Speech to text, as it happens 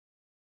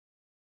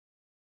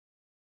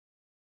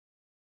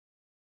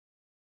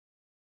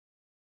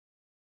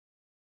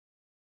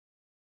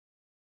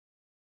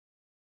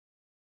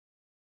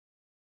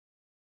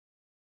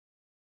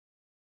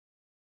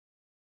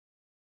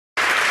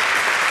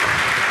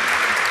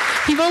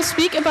He will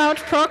speak about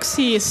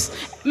proxies.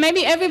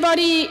 Maybe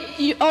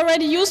everybody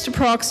already used a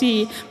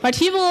proxy, but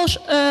he will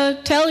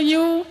tell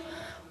you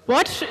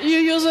what you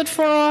use it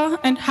for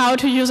and how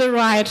to use it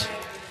right.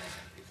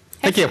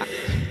 Thank you.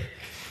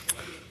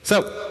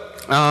 So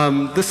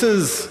this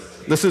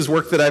is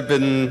work that I've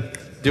been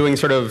doing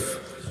sort of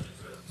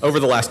over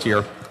the last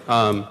year.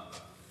 And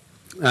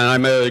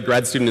I'm a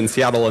grad student in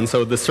Seattle, and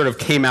so this sort of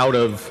came out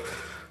of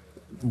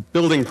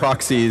building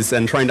proxies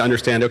and trying to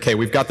understand, okay,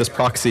 we've got this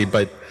proxy,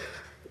 but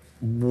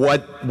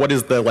what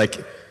is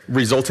the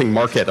resulting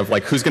market of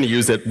who's going to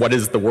use it, what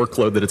is the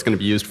workload that it's going to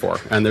be used for?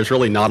 And there's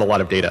really not a lot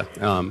of data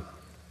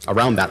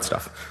around that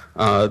stuff.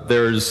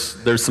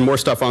 There's some more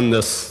stuff on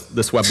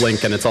this web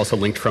link, and it's also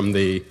linked from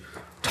the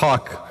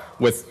talk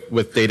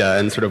with data,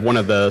 and sort of one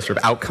of the sort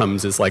of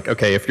outcomes is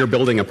okay, if you're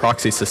building a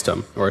proxy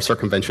system or a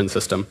circumvention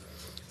system,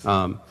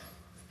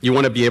 you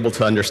want to be able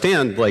to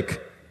understand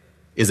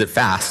is it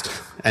fast?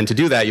 And to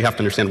do that, you have to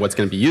understand what's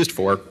going to be used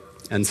for.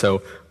 And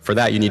so for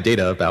that, you need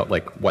data about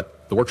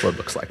what the workload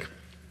looks like.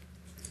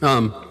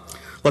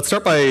 Let's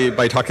start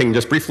by talking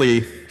just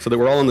briefly, so that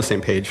we're all on the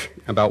same page,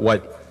 about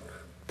what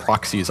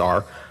proxies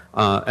are.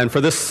 And for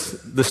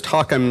this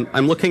talk,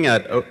 I'm looking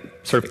at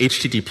sort of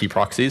HTTP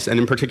proxies, and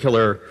in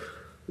particular,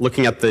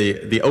 looking at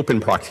the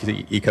open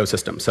proxy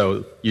ecosystem.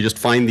 So you just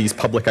find these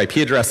public IP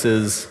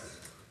addresses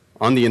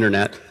on the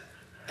internet,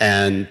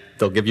 and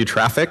they'll give you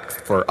traffic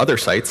for other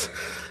sites,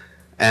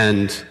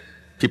 and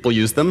people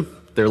use them.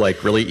 They're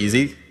really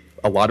easy.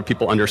 A lot of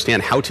people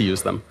understand how to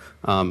use them.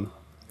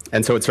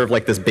 And so it's sort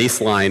of this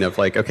baseline of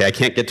okay, I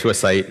can't get to a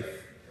site,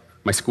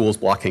 my school's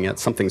blocking it,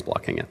 something's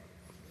blocking it.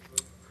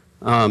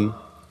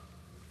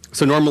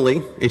 So normally,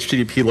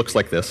 HTTP looks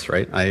like this,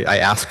 right? I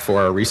ask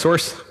for a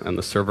resource, and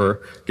the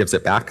server gives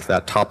it back.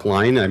 That top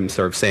line, I'm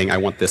sort of saying I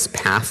want this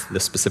path,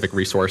 this specific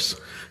resource,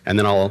 and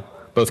then I'll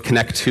both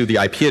connect to the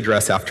IP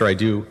address after I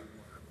do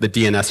the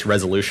DNS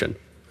resolution.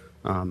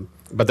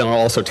 But then I'll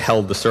also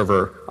tell the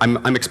server,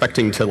 I'm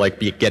expecting to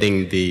be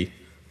getting the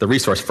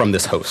resource from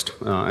this host.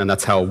 And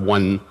that's how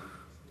one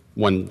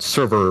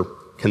server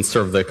can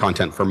serve the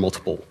content for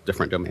multiple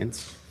different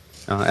domains.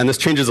 And this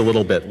changes a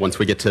little bit once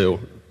we get to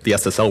the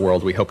SSL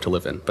world we hope to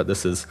live in, but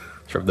this is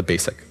sort of the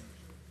basic.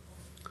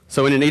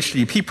 So in an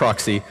HTTP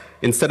proxy,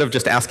 instead of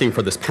just asking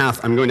for this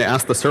path, I'm going to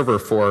ask the server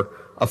for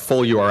a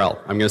full URL.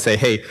 I'm going to say,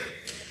 hey,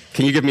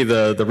 can you give me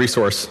the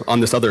resource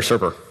on this other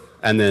server?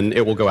 And then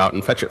it will go out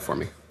and fetch it for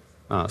me.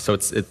 So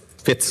it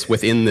fits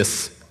within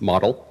this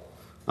model.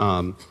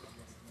 And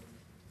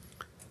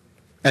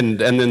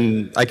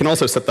then I can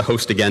also set the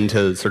host again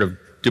to sort of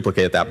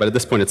duplicate that, but at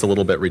this point it's a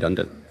little bit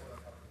redundant.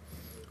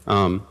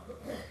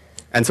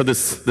 And so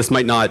this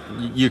might not,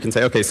 you can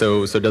say, okay,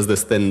 so does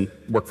this then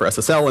work for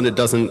SSL? And it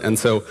doesn't. And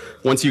so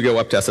once you go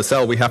up to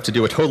SSL, we have to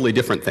do a totally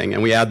different thing.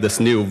 And we add this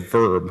new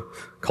verb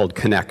called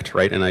connect,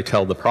 right? And I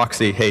tell the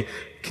proxy, hey,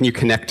 can you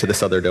connect to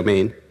this other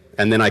domain?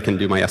 And then I can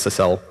do my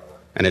SSL,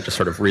 and it just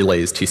sort of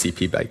relays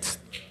TCP bytes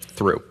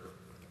through.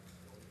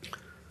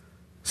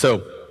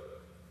 So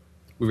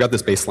we've got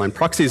this baseline.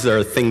 Proxies are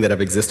a thing that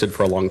have existed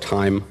for a long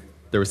time.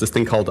 There was this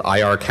thing called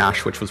IR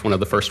cache, which was one of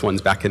the first ones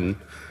back in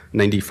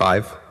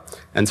 '95.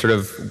 And sort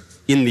of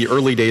in the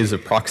early days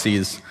of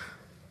proxies,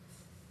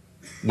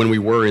 when we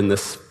were in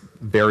this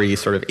very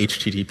sort of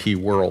HTTP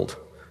world,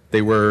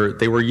 they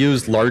were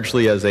used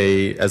largely as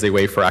a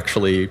way for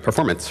actually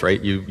performance,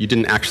 right? You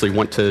didn't actually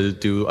want to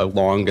do a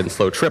long and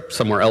slow trip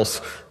somewhere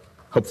else.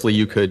 Hopefully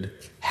you could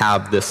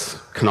have this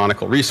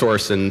canonical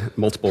resource and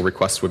multiple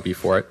requests would be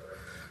for it.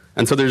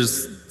 And so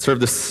there's sort of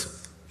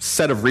this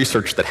set of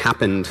research that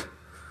happened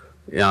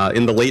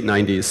in the late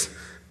 90s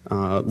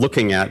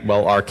looking at,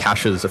 well, are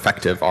caches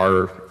effective?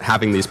 Are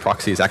having these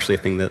proxies actually a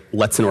thing that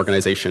lets an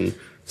organization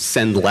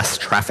send less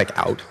traffic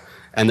out?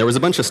 And there was a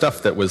bunch of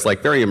stuff that was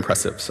very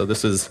impressive. So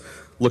this is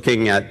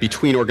looking at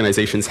between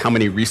organizations how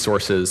many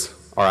resources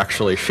are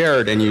actually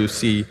shared, and you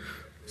see,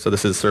 so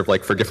this is sort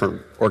of for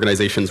different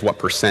organizations what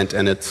percent,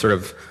 and it's sort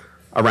of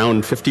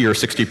around 50 or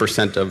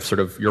 60% of sort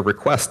of your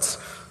requests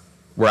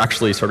were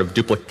actually sort of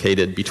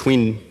duplicated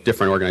between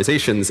different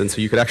organizations, and so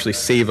you could actually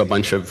save a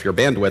bunch of your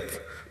bandwidth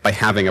by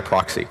having a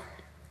proxy,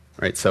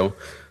 right? So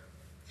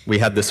we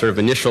had this sort of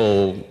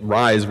initial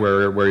rise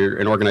where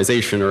an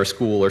organization or a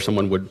school or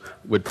someone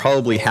would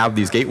probably have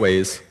these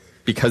gateways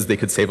because they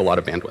could save a lot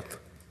of bandwidth.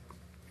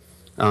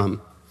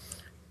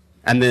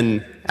 And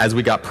then as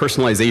we got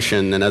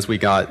personalization and as we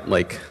got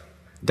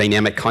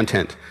dynamic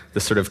content,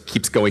 this sort of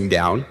keeps going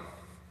down,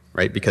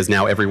 right? Because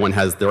now everyone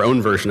has their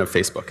own version of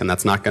Facebook, and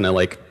that's not going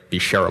to be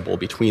shareable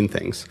between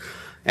things.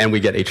 And we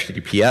get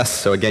HTTPS,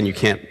 so again, you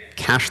can't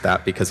cache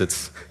that because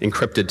it's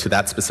encrypted to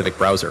that specific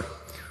browser.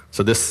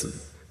 So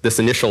this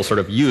initial sort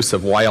of use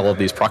of why all of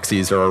these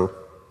proxies are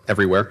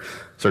everywhere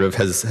sort of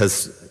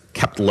has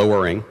kept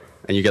lowering,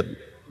 and you get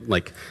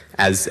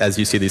as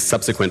you see these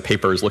subsequent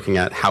papers looking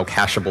at how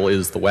cacheable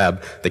is the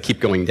web, they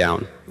keep going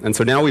down. And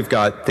so now we've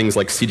got things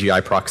like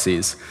CGI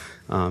proxies,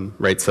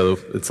 right? So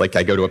it's I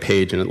go to a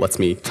page and it lets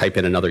me type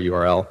in another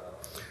URL.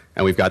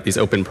 And we've got these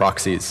open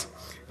proxies.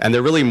 And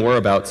they're really more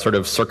about sort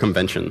of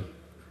circumvention,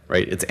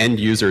 right? It's end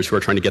users who are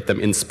trying to get them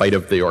in spite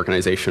of the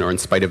organization or in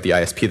spite of the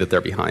ISP that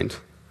they're behind.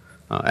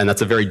 And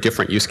that's a very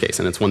different use case,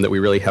 and it's one that we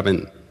really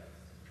haven't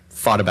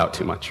thought about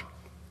too much.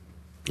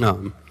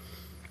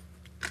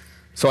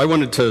 So I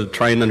wanted to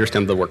try and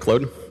understand the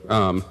workload.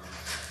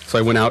 So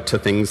I went out to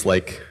things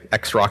like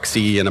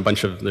Xroxy and a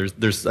bunch of,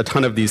 there's a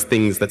ton of these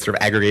things that sort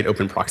of aggregate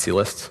open proxy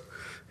lists.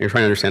 And you're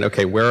trying to understand,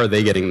 okay, where are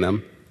they getting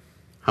them?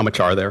 How much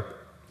are there?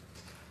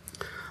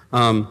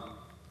 And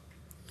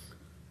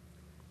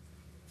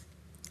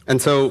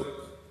so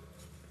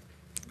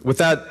with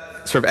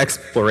that sort of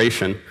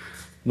exploration,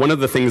 one of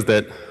the things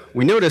that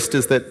we noticed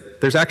is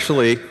that there's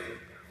actually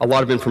a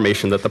lot of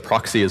information that the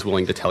proxy is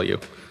willing to tell you.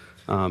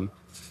 And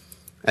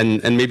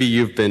maybe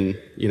you've been,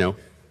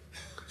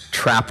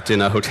 trapped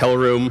in a hotel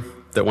room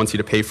that wants you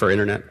to pay for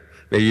internet.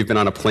 Maybe you've been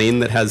on a plane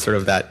that has sort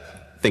of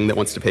that thing that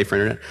wants to pay for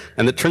internet.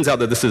 And it turns out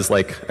that this is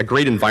like a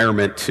great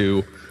environment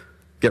to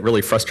get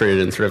really frustrated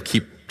and sort of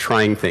keep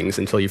trying things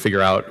until you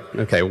figure out,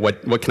 okay,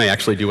 what can I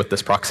actually do with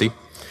this proxy?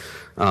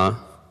 And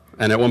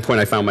at one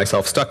point I found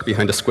myself stuck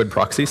behind a Squid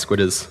proxy.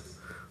 Squid is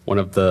one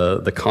of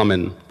the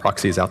common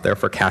proxies out there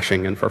for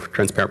caching and for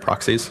transparent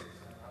proxies.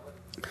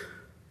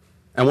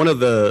 And one of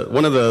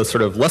the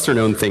sort of lesser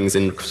known things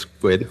in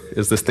Squid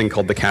is this thing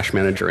called the cache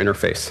manager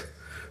interface.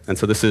 And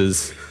so this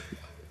is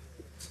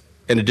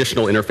an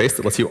additional interface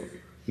that lets you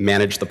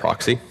manage the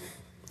proxy.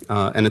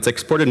 And it's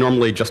exported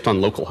normally just on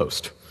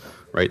localhost,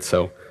 right?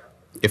 So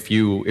if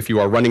you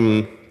are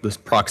running this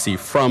proxy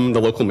from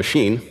the local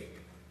machine,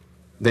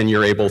 then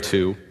you're able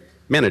to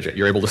manage it.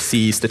 You're able to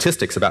see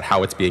statistics about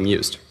how it's being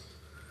used.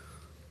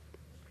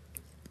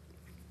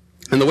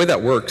 And the way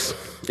that works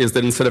is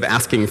that instead of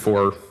asking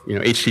for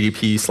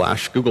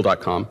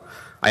http/google.com,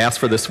 I ask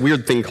for this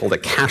weird thing called a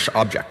cache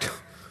object.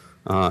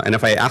 And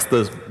if I ask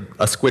a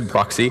Squid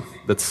proxy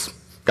that's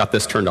got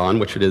this turned on,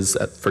 which it is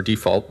for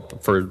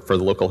default for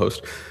the local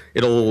host,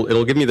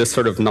 it'll give me this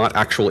sort of not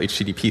actual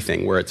HTTP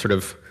thing where it sort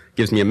of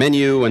gives me a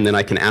menu, and then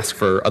I can ask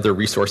for other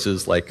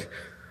resources like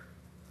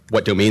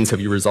what domains have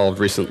you resolved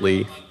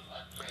recently,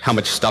 how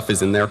much stuff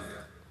is in there.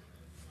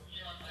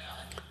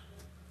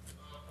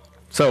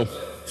 So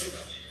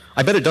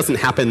I bet it doesn't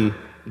happen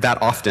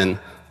that often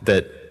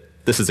that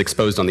this is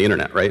exposed on the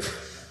internet, right?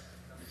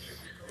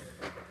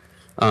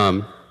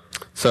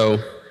 So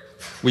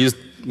we use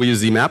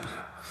ZMap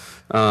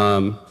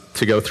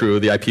to go through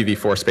the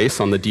IPv4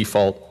 space on the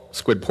default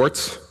Squid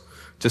ports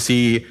to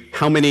see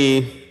how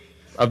many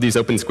of these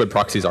open Squid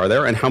proxies are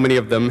there and how many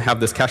of them have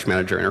this cache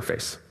manager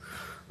interface.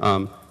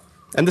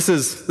 And this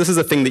is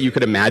a thing that you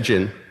could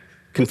imagine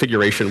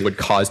configuration would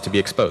cause to be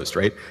exposed,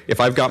 right?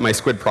 If I've got my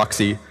Squid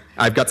proxy,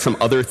 I've got some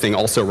other thing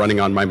also running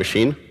on my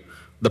machine,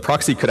 the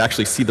proxy could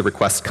actually see the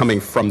requests coming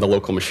from the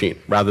local machine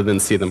rather than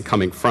see them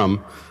coming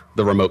from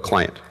the remote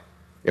client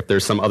if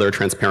there's some other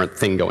transparent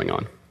thing going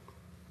on.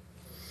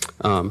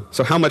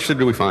 So how much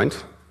did we find?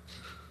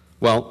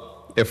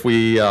 Well, if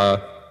we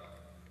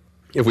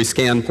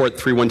scan port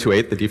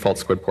 3128, the default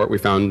Squid port, we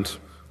found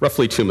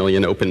roughly 2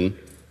 million open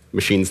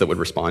machines that would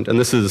respond. And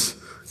this is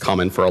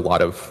common for a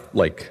lot of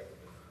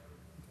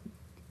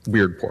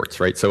weird ports,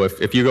 right? So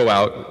if you go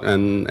out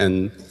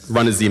and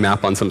run a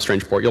ZMap on some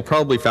strange port, you'll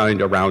probably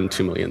find around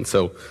 2 million.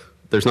 So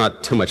there's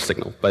not too much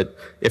signal. But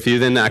if you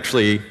then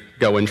actually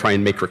go and try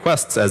and make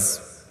requests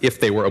as if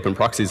they were open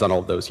proxies on all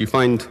of those, you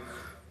find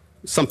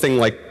something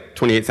like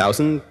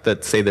 28,000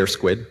 that say they're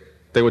Squid.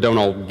 They don't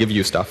all give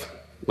you stuff.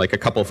 Like a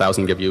couple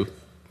thousand give you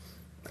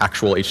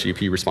actual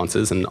HTTP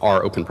responses and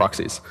are open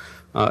proxies.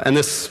 And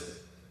this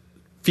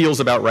feels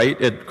about right.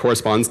 It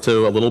corresponds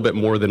to a little bit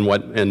more than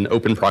what an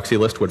open proxy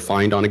list would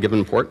find on a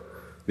given port.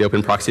 The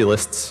open proxy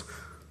lists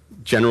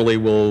generally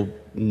will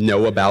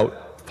know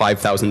about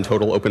 5,000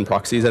 total open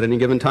proxies at any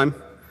given time.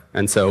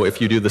 And so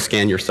if you do the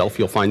scan yourself,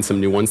 you'll find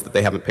some new ones that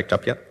they haven't picked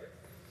up yet.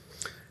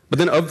 But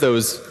then of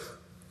those,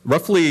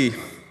 roughly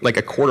like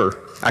a quarter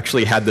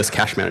actually had this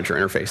cache manager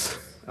interface.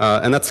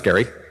 And that's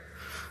scary.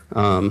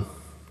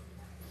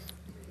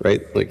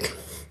 Right? Like,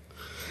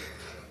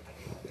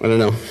 I don't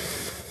know.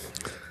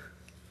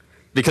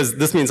 Because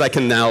this means I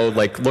can now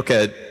look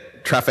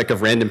at traffic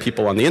of random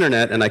people on the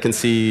internet and I can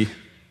see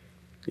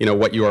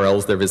what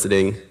URLs they're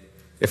visiting.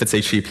 If it's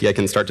HTTP, I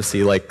can start to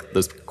see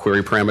those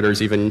query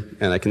parameters even,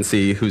 and I can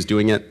see who's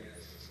doing it.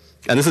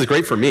 And this is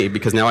great for me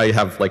because now I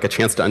have a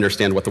chance to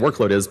understand what the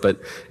workload is,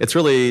 but it's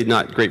really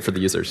not great for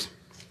the users.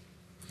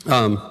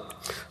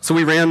 So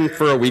we ran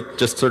for a week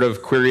just sort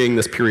of querying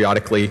this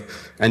periodically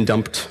and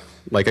dumped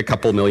a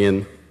couple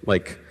million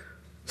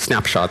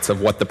snapshots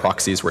of what the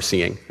proxies were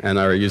seeing, and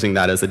are using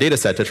that as a data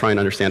set to try and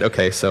understand,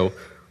 okay, so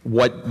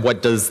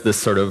what does this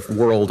sort of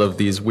world of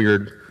these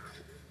weird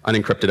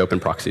unencrypted open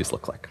proxies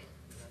look like?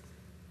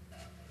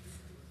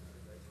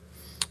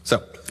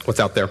 So what's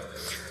out there?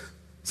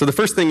 So the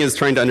first thing is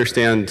trying to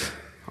understand,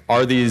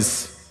 are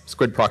these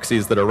Squid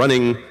proxies that are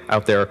running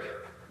out there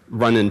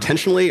run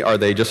intentionally? Are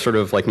they just sort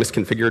of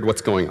misconfigured?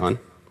 What's going on?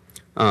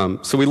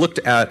 So we looked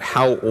at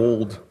how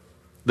old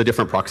the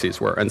different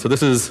proxies were. And so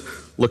this is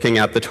looking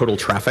at the total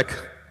traffic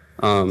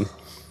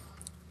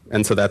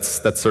And so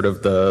that's sort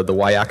of the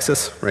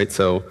y-axis, right?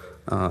 So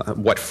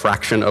what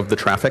fraction of the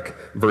traffic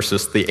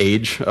versus the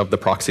age of the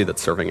proxy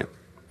that's serving it.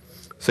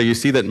 So you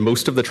see that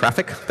most of the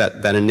traffic,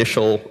 that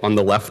initial on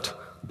the left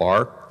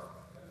bar,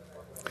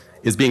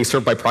 is being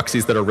served by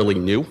proxies that are really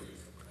new.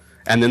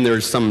 And then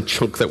there's some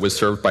chunk that was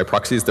served by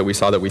proxies that we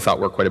saw that we thought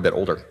were quite a bit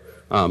older.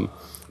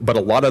 But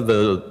a lot of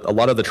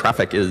the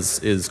traffic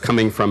is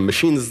coming from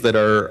machines that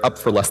are up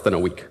for less than a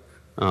week.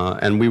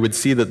 And we would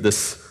see that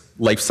this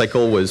life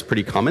cycle was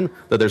pretty common,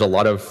 that there's a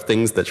lot of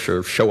things that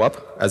show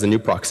up as a new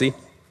proxy.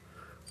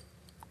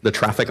 The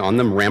traffic on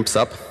them ramps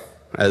up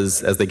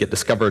as they get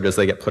discovered, as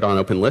they get put on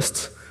open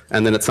lists.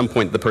 And then at some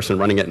point, the person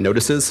running it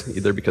notices,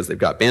 either because they've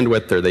got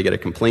bandwidth or they get a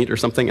complaint or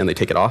something, and they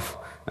take it off.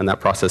 And that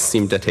process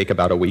seemed to take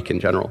about a week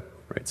in general.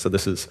 Right? So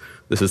this is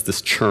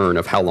this churn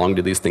of how long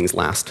do these things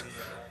last.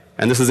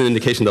 And this is an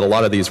indication that a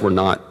lot of these were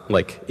not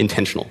like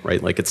intentional,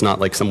 right? Like it's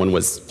not like someone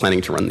was planning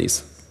to run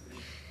these.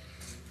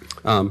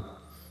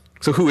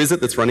 So who is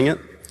it that's running it?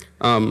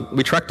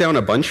 We tracked down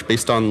a bunch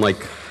based on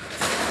like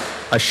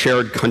a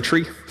shared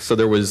country. So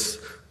there was,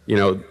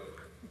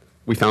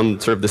 we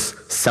found sort of this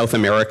South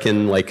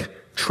American like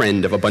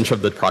trend of a bunch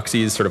of the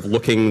proxies sort of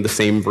looking the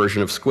same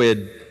version of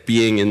Squid,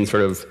 being in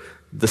sort of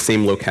the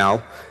same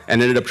locale,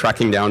 and ended up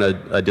tracking down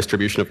a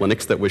distribution of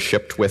Linux that was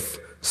shipped with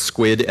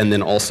Squid and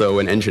then also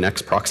an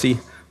Nginx proxy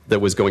that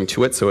was going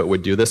to it, so it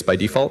would do this by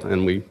default,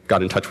 and we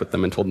got in touch with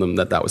them and told them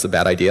that that was a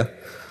bad idea.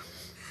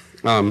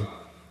 And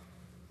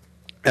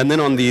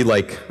then on the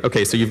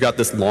okay, so you've got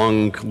this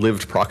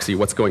long-lived proxy,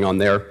 what's going on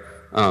there?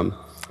 I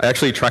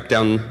actually tracked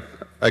down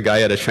a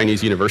guy at a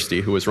Chinese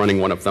university who was running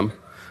one of them.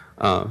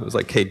 I was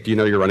like, hey, do you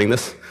know you're running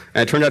this?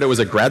 And it turned out it was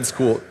a grad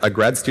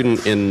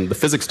student in the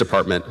physics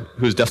department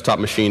whose desktop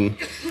machine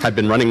had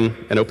been running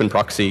an open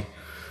proxy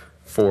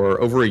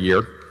for over a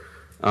year.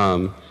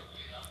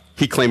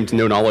 He claimed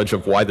no knowledge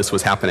of why this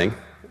was happening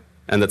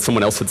and that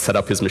someone else had set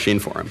up his machine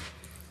for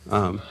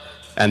him.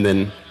 And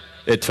then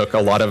it took a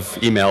lot of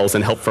emails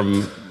and help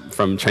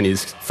from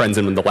Chinese friends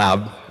in the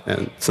lab,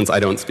 and since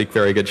I don't speak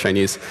very good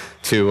Chinese,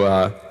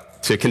 to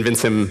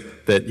convince him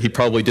that he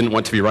probably didn't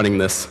want to be running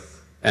this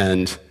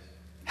and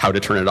how to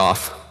turn it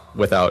off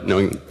without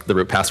knowing the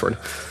root password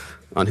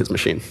on his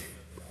machine.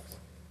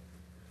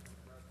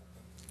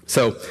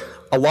 So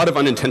a lot of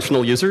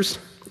unintentional users,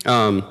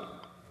 or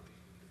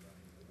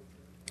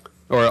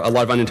a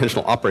lot of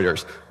unintentional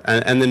operators.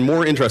 And then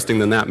more interesting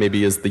than that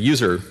maybe is the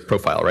user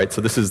profile, right?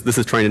 So this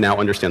is trying to now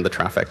understand the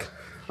traffic.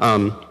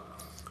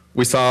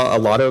 We saw a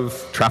lot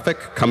of traffic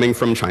coming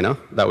from China.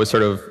 That was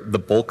sort of the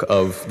bulk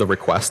of the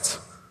requests,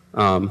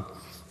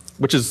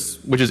 which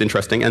is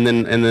interesting. And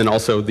then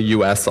also the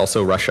US,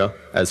 also Russia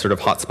as sort of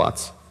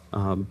hotspots,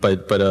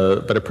 but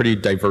a pretty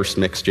diverse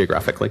mix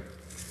geographically.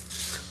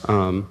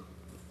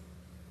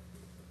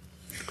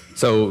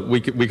 So we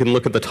can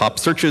look at the top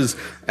searches,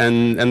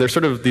 and there's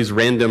sort of these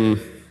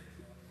random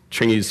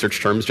Chinese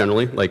search terms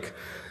generally. Like,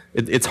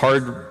 it's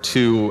hard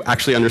to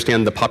actually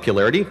understand the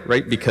popularity,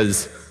 right?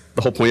 Because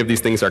the whole point of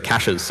these things are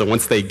caches. So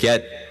once they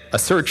get a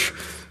search,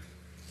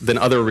 then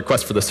other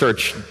requests for the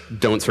search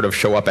don't sort of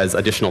show up as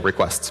additional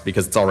requests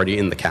because it's already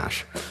in the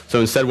cache.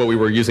 So instead what we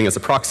were using as a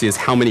proxy is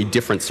how many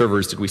different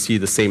servers did we see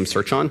the same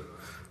search on?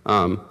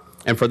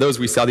 And for those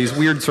we saw these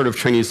weird sort of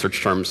Chinese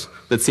search terms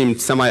that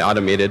seemed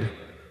semi-automated,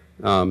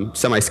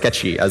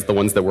 semi-sketchy as the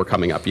ones that were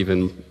coming up,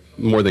 even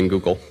more than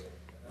Google.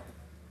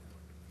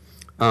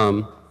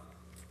 And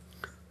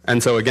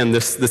so again,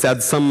 this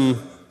adds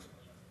some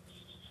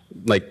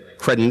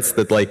credence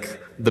that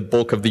the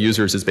bulk of the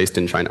users is based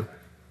in China.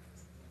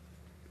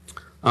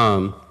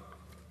 So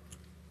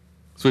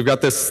we've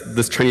got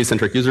this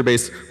Chinese-centric user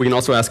base. We can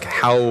also ask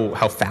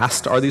how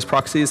fast are these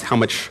proxies? How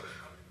much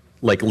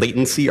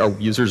latency are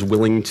users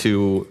willing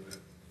to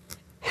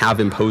have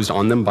imposed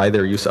on them by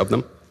their use of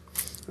them?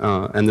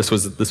 And this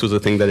was a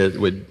thing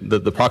that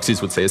the proxies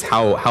would say is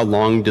how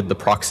long did the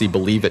proxy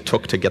believe it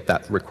took to get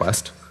that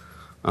request?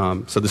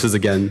 So this is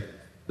again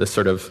this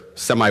sort of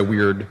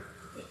semi-weird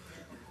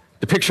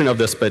depiction of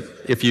this, but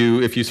if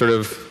you sort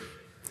of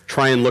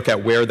try and look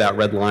at where that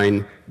red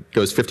line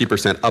goes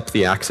 50% up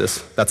the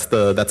axis, that's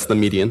the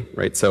median,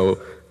 right?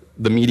 So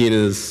the median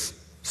is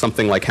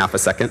something like half a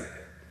second,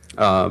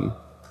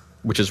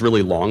 which is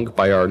really long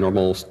by our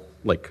normal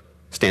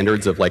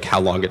standards of how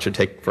long it should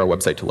take for a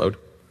website to load.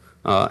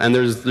 And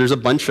there's a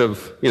bunch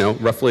of,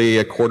 roughly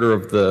a quarter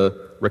of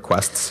the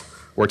requests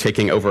were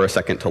taking over a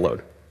second to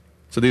load.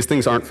 So these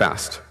things aren't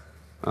fast,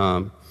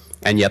 and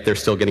yet they're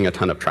still getting a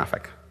ton of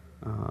traffic.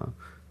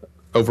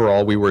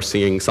 Overall, we were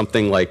seeing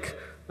something like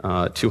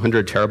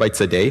 200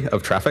 terabytes a day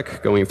of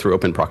traffic going through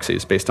open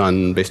proxies based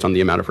on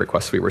the amount of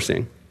requests we were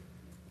seeing.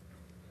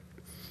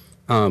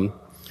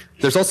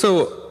 There's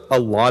also a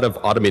lot of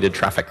automated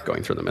traffic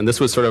going through them, and this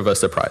was sort of a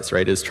surprise,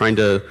 right? Is trying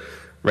to,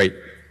 right?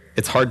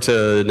 It's hard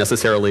to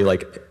necessarily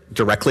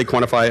directly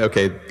quantify,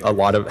 okay, a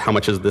lot of how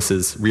much of this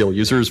is real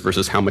users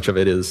versus how much of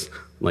it is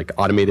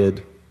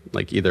automated,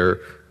 either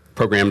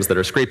programs that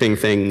are scraping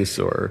things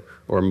or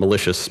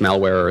malicious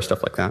malware or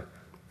stuff like that.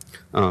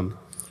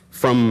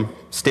 From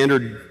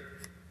standard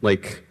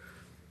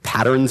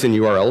patterns in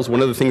URLs.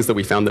 One of the things that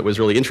we found that was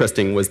really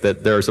interesting was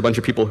that there's a bunch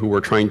of people who were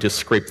trying to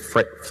scrape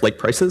flight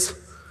prices.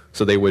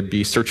 So they would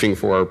be searching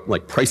for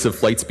like price of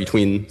flights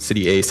between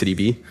city A, city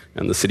B,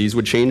 and the cities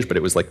would change, but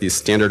it was like these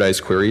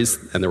standardized queries,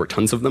 and there were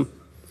tons of them.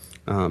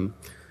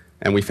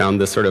 And we found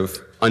this sort of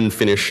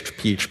unfinished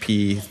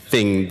PHP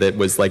thing that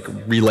was like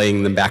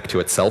relaying them back to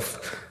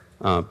itself.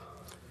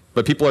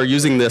 But people are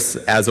using this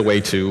as a way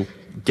to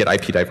get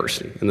IP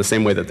diversity in the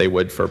same way that they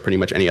would for pretty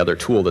much any other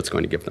tool that's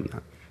going to give them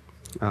that.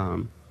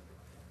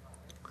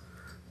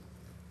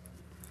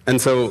 And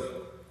so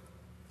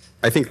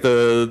I think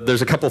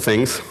there's a couple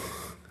things.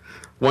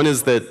 One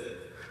is that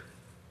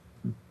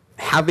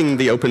having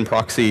the open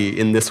proxy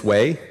in this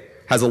way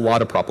has a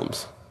lot of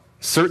problems.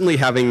 Certainly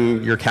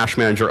having your cache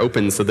manager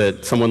open so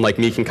that someone like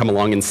me can come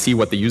along and see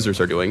what the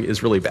users are doing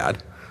is really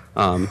bad.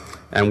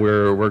 And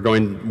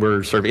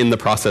we're sort of in the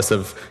process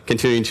of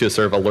continuing to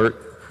sort of alert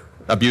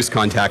abuse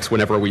contacts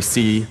whenever we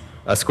see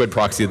a Squid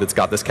proxy that's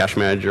got this cache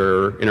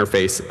manager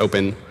interface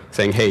open,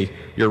 saying, hey,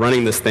 you're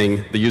running this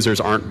thing, the users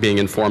aren't being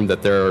informed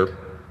that their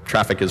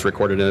traffic is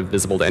recorded and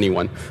visible to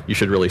anyone. You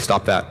should really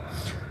stop that.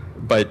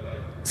 But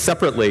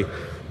separately,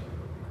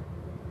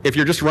 if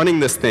you're just running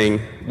this thing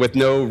with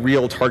no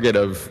real target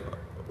of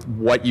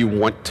what you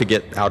want to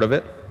get out of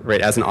it,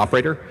 right, as an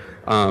operator,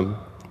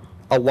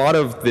 a lot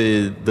of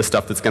the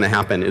stuff that's going to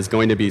happen is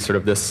going to be sort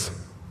of this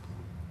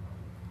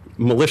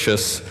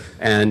malicious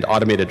and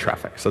automated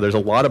traffic. So there's a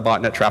lot of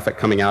botnet traffic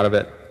coming out of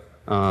it,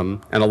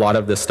 and a lot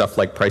of this stuff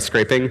like price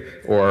scraping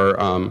or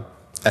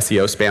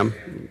SEO spam,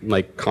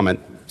 like comment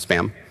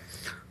spam.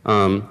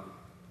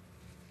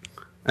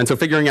 And so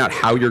figuring out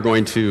how you're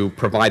going to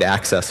provide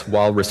access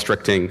while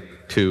restricting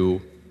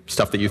to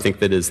stuff that you think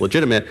that is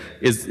legitimate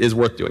is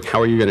worth doing. How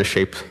are you going to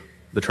shape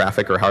the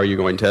traffic, or how are you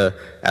going to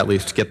at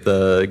least get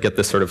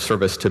this sort of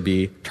service to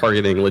be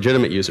targeting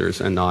legitimate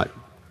users and not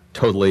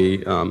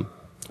totally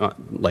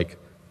like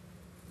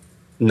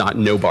not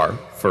no bar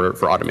for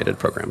automated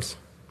programs.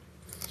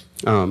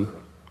 So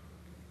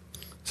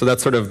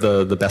that's sort of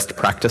the best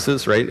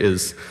practices, right?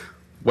 Is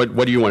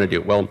what do you want to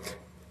do? Well,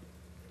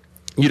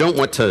 you don't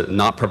want to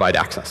not provide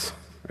access,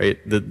 right?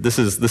 This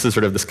is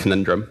sort of this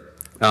conundrum.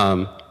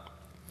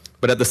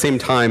 But at the same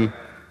time,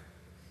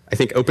 I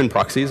think open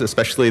proxies,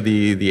 especially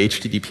the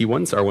HTTP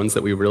ones, are ones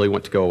that we really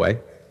want to go away.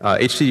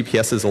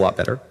 HTTPS is a lot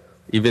better.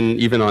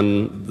 Even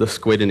on the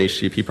Squid and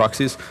HTTP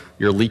proxies,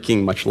 you're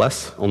leaking much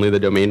less, only the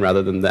domain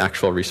rather than the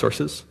actual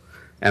resources.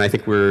 And I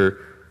think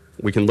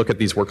we can look at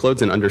these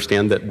workloads and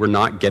understand that we're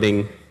not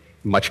getting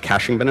much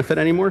caching benefit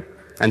anymore.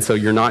 And so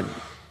you're not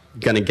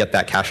going to get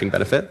that caching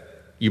benefit.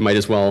 You might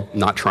as well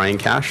not try and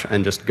cache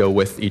and just go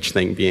with each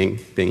thing being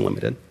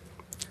limited.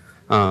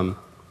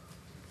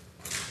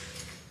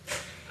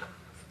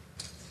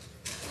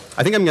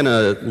 I think I'm going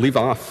to leave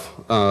off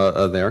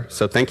there,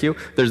 so thank you.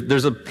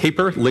 There's a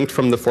paper linked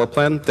from the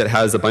foreplan that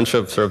has a bunch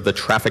of sort of the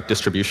traffic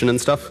distribution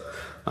and stuff,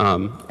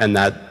 and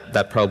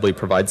that probably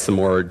provides some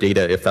more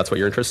data if that's what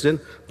you're interested in.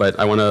 But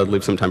I want to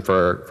leave some time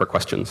for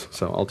questions,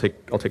 so I'll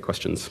take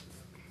questions.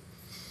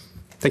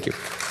 Thank you.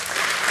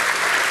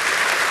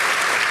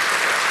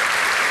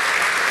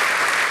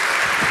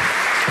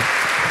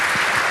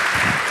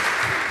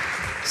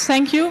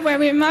 Thank you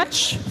very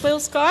much, Will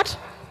Scott.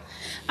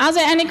 Are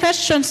there any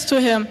questions to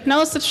him?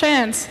 Now's the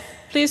chance.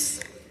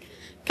 Please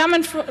come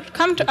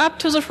up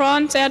to the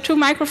front. There are 2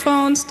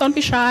 microphones. Don't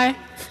be shy.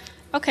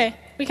 OK,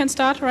 we can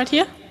start right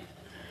here.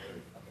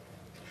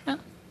 Yeah.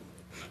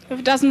 If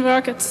it doesn't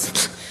work,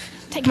 it's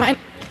take mine.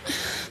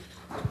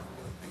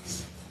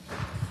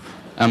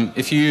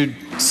 If you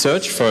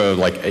search for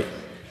like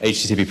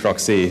HTTP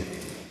proxy,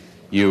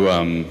 you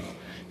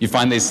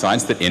find these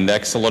sites that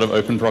index a lot of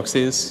open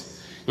proxies.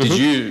 Did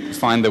you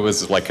find there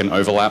was like an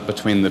overlap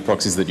between the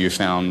proxies that you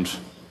found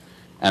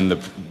and the?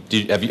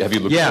 Have you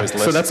looked at those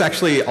lists? So that's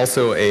actually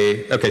also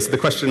okay. So the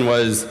question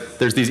was,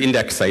 there's these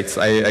index sites.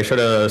 I showed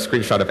a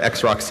screenshot of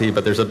Xroxy,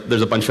 but there's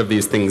a bunch of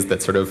these things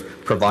that sort of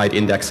provide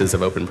indexes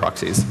of open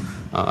proxies.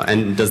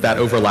 And does that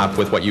overlap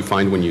with what you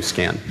find when you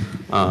scan?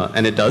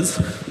 And it does.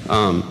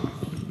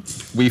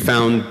 We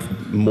found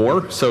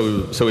more.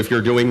 So if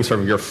you're doing sort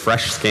of your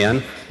fresh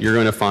scan, you're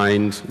going to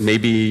find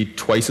maybe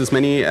twice as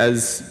many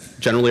as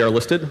generally are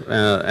listed,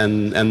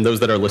 and those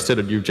that are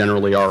listed you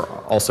generally are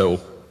also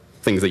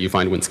things that you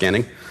find when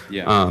scanning.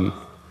 Yeah.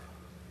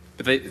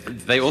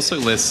 But they also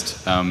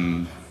list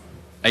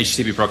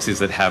HTTP proxies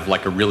that have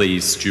like a really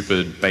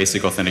stupid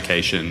basic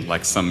authentication,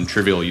 like some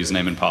trivial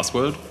username and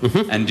password.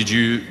 And did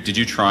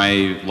you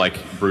try like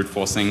brute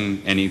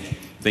forcing any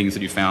things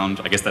that you found?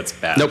 I guess that's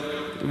bad. Nope.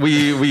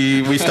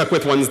 We stuck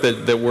with ones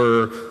that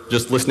were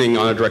just listening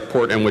on a direct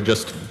port and would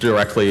just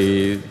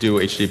directly do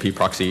HTTP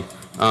proxy.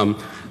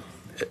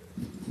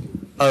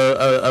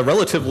 A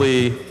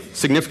relatively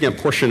significant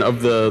portion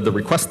of the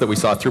requests that we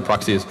saw through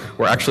proxies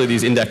were actually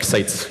these index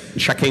sites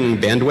checking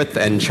bandwidth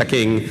and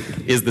checking,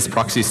 is this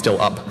proxy still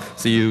up?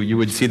 So you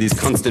would see these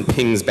constant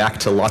pings back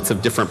to lots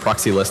of different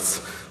proxy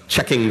lists,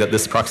 checking that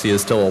this proxy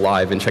is still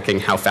alive and checking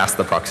how fast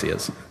the proxy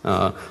is.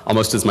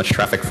 Almost as much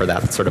traffic for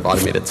that sort of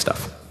automated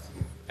stuff.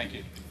 Thank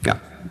you. Yeah.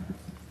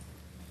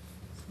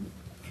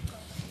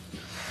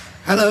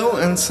 Hello,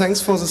 and thanks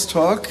for this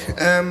talk.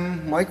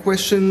 My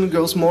question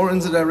goes more in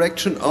the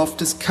direction of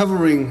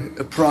discovering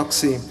a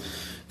proxy.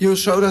 You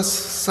showed us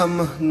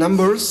some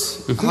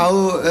numbers,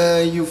 how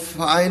you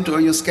find or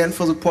you scan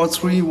for the port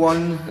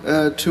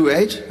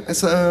 3128,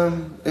 as I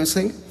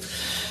think,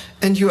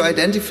 and you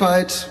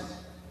identified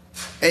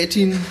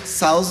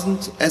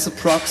 18,000 as a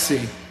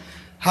proxy.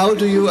 How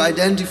do you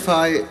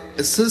identify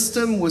a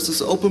system with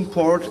this open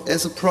port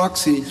as a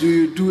proxy? Do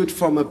you do it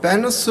from a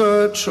banner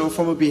search or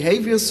from a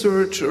behavior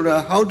search, or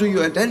how do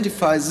you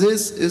identify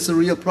this is a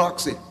real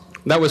proxy?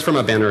 That was from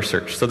a banner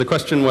search. So the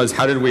question was,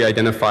 how did we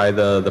identify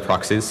the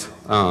proxies?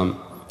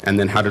 And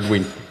then how did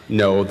we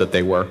know that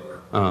they were?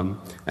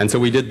 And so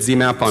we did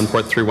ZMAP on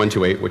port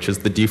 3128, which is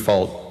the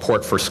default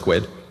port for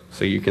Squid.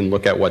 So you can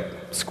look at what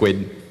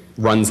Squid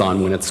runs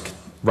on when it's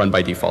run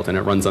by default, and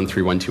it runs on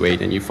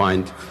 3128, and you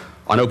find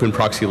on open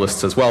proxy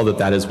lists as well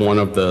that is one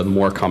of the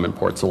more common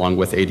ports, along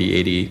with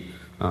 8080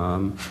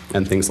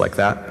 and things like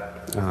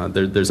that.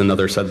 There's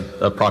another set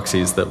of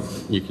proxies that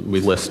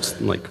we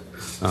list, like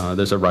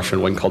there's a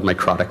Russian one called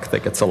Microtic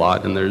that gets a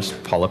lot, and there's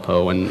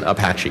Polypo and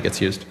Apache gets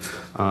used.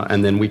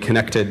 And then we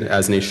connected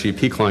as an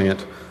HTTP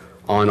client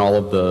on all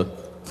of the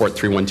port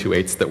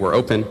 3128s that were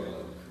open,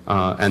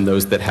 and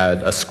those that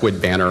had a Squid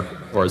banner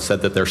or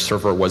said that their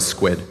server was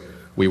Squid,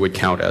 we would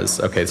count as,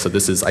 okay, so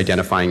this is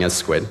identifying as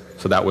Squid.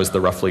 So that was the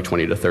roughly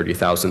 20 to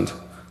 30,000.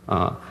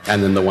 And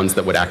then the ones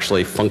that would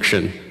actually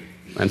function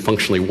and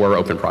functionally were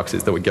open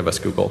proxies that would give us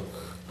Google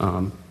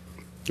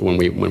when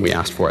we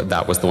asked for it,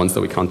 that was the ones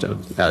that we counted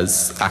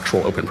as actual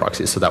open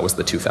proxies. So that was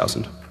the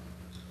 2,000.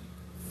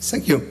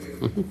 Thank you.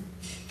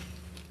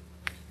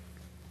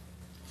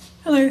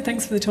 Hello,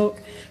 thanks for the talk.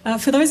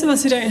 For those of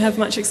us who don't have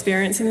much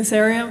experience in this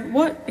area,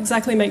 what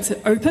exactly makes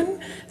it open?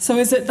 So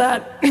is it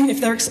that if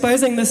they're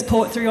exposing this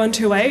port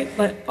 3128,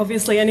 that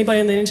obviously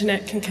anybody on the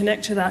internet can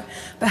connect to that,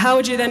 but how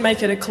would you then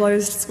make it a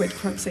closed Squid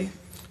proxy?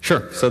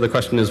 Sure. So the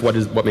question is,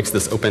 what makes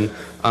this open?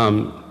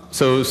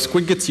 So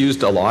Squid gets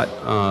used a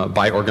lot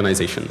by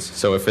organizations.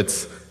 So if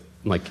it's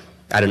like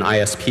at an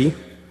ISP,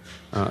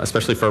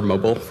 especially for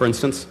mobile, for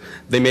instance,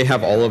 they may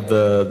have all of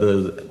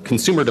the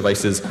consumer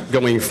devices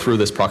going through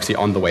this proxy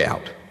on the way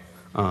out.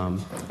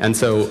 And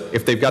so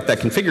if they've got that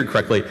configured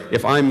correctly,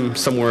 if I'm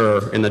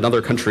somewhere in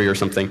another country or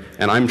something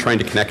and I'm trying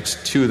to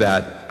connect to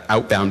that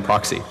outbound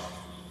proxy,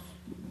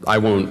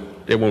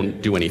 it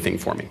won't do anything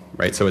for me,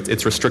 right? So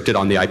it's restricted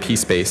on the IP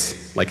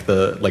space, like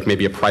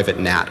maybe a private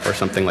NAT or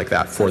something like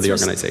that for the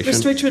organization.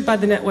 Restricted by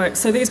the network.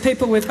 So these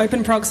people with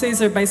open proxies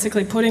are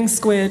basically putting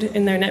Squid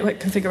in their network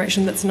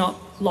configuration that's not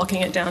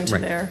locking it down to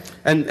their...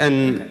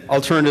 And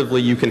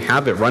alternatively, you can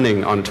have it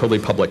running on a totally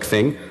public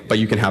thing, but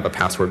you can have a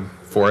password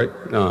for it,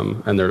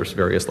 and there's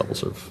various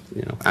levels of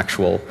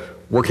actual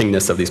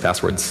workingness of these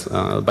passwords.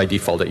 By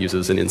default, it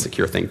uses an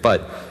insecure thing,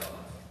 but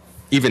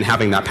even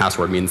having that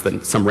password means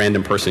that some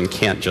random person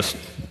can't just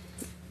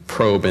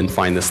probe and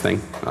find this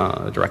thing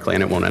directly,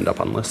 and it won't end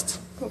up on lists.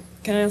 Cool.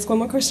 Can I ask one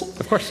more question?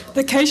 Of course.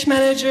 The cache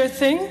manager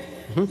thing,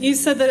 you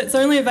said that it's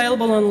only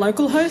available on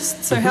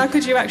localhost, so how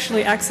could you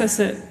actually access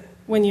it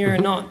when you're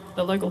not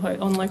the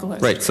on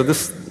localhost? Right.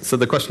 So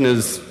the question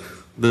is,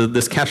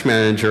 this cache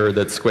manager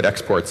that Squid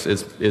exports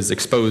is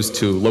exposed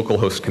to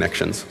localhost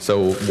connections.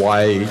 So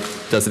why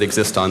does it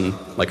exist on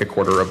like a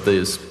quarter of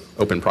these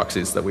open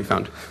proxies that we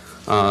found?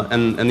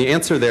 And the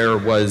answer there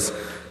was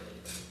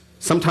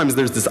sometimes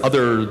there's this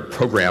other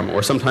program,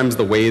 or sometimes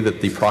the way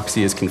that the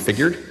proxy is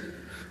configured,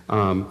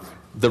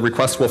 the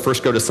request will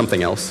first go to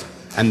something else,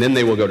 and then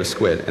they will go to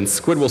Squid. And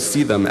Squid will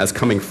see them as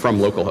coming from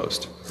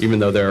localhost, even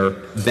though they're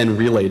then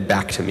relayed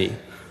back to me.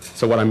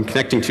 So what I'm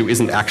connecting to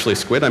isn't actually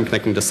Squid, I'm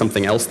connecting to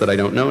something else that I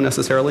don't know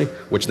necessarily,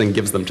 which then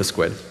gives them to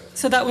Squid.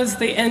 So that was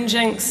the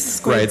Nginx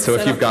Squid. Right, so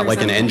if you've got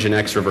like an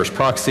Nginx reverse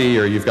proxy,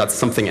 or you've got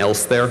something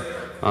else there,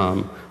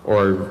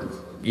 or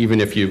even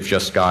if you've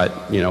just got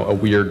a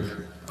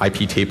weird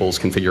IP tables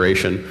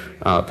configuration,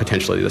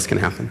 potentially this can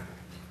happen.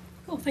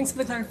 Cool, thanks for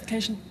the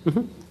clarification.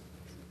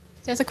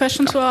 There's a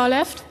question to our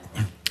left.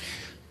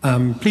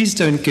 Please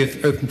don't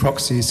give open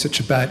proxies such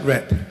a bad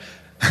rep.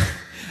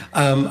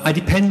 I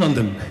depend on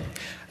them,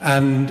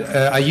 and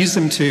I use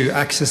them to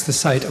access the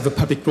site of a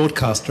public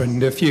broadcaster.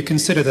 And if you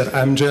consider that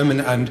I'm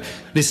German and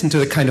listen to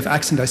the kind of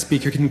accent I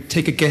speak, you can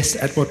take a guess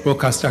at what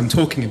broadcaster I'm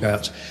talking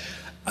about.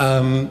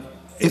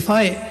 If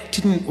I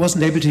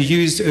wasn't able to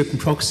use open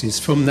proxies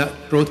from that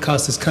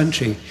broadcaster's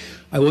country,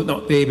 I would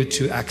not be able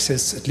to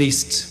access at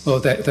least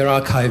their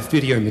archived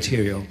video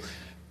material.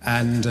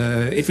 And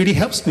it really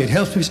helps me. It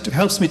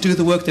helps me do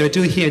the work that I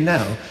do here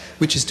now,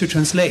 which is to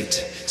translate.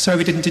 Sorry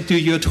we didn't do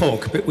your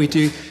talk, but we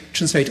do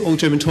translate all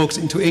German talks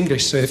into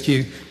English. So if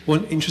you're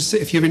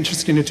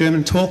interested in a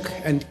German talk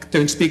and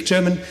don't speak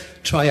German,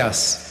 try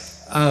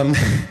us.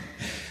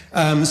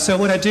 So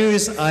what I do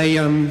is I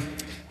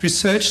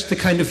research the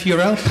kind of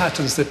URL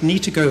patterns that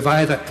need to go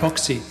via that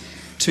proxy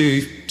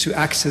to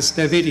access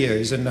their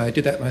videos, and I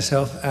did that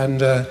myself.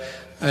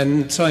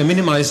 And so I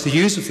minimize the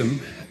use of them,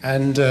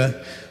 and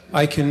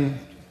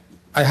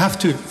I have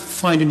to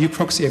find a new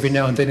proxy every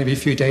now and then, every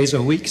few days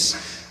or weeks,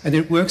 and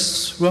it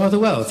works rather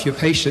well if you're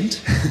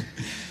patient.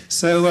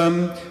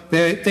 So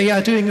they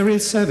are doing a real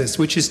service,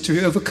 which is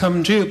to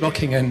overcome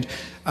geo-blocking. And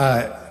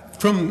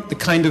from the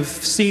kind of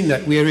scene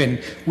that we're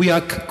in, we are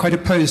quite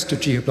opposed to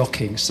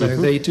geo-blocking. So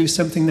they do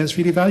something that's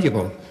really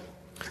valuable.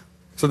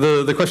 So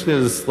the question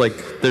is, like,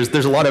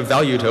 there's a lot of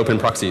value to open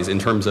proxies in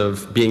terms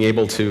of being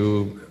able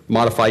to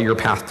modify your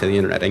path to the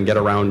internet and get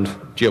around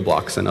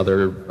geoblocks and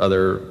other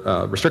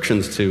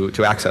restrictions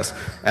to access.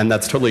 And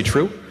that's totally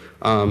true.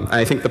 And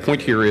I think the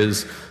point here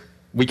is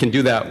we can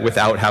do that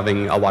without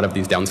having a lot of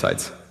these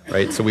downsides,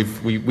 right? So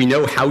we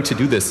know how to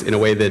do this in a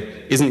way that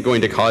isn't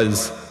going to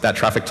cause that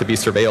traffic to be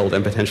surveilled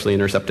and potentially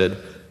intercepted.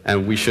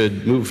 And we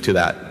should move to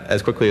that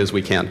as quickly as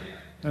we can.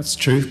 That's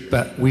true,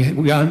 but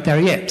we aren't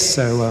there yet,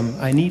 so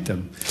I need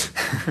them.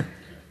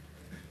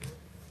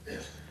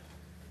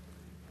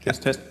 Yes,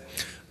 test.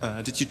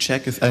 Did you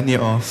check if any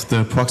of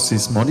the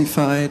proxies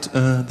modified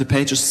the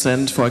pages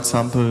sent, for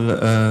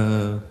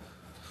example,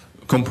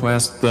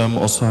 compressed them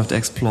or solved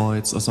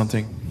exploits or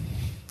something?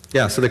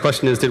 Yeah, so the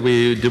question is, did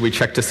we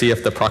check to see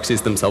if the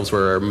proxies themselves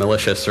were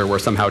malicious or were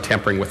somehow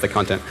tampering with the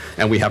content?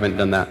 And we haven't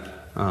done that.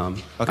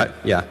 Okay.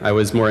 I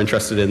was more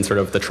interested in sort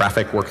of the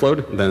traffic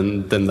workload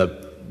than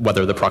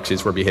whether the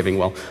proxies were behaving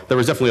well. There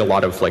was definitely a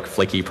lot of like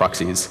flaky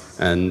proxies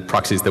and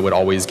proxies that would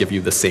always give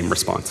you the same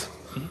response.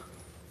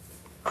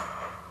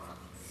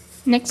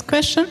 Next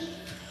question.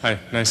 Hi,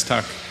 nice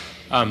talk.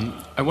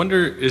 I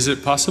wonder, is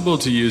it possible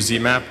to use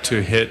ZMap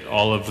to hit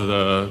all of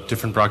the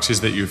different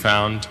proxies that you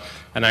found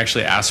and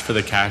actually ask for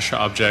the cache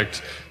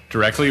object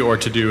directly, or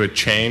to do a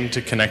chain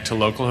to connect to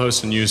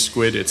localhost and use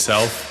Squid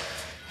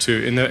itself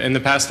to, in the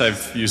past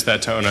I've used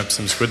that to own up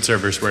some Squid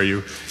servers where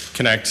you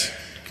connect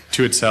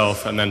to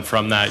itself and then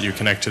from that you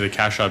connect to the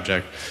cache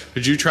object.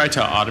 Did you try to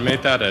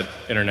automate that at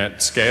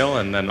internet scale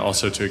and then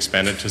also to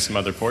expand it to some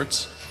other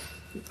ports?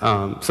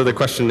 So the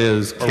question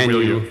is, can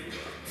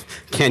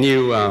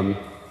you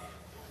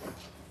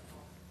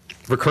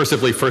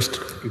recursively first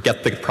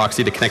get the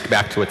proxy to connect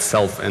back to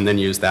itself and then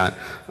use that?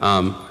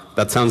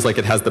 That sounds like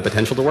it has the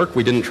potential to work.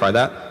 We didn't try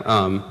that,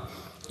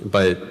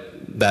 but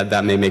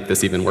that may make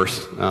this even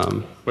worse.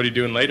 What are you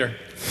doing later?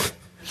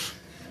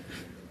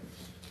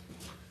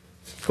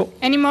 Cool.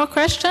 Any more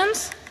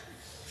questions?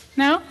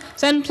 No?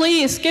 Then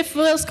please give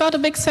Will Scott a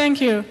big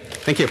thank you.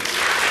 Thank you.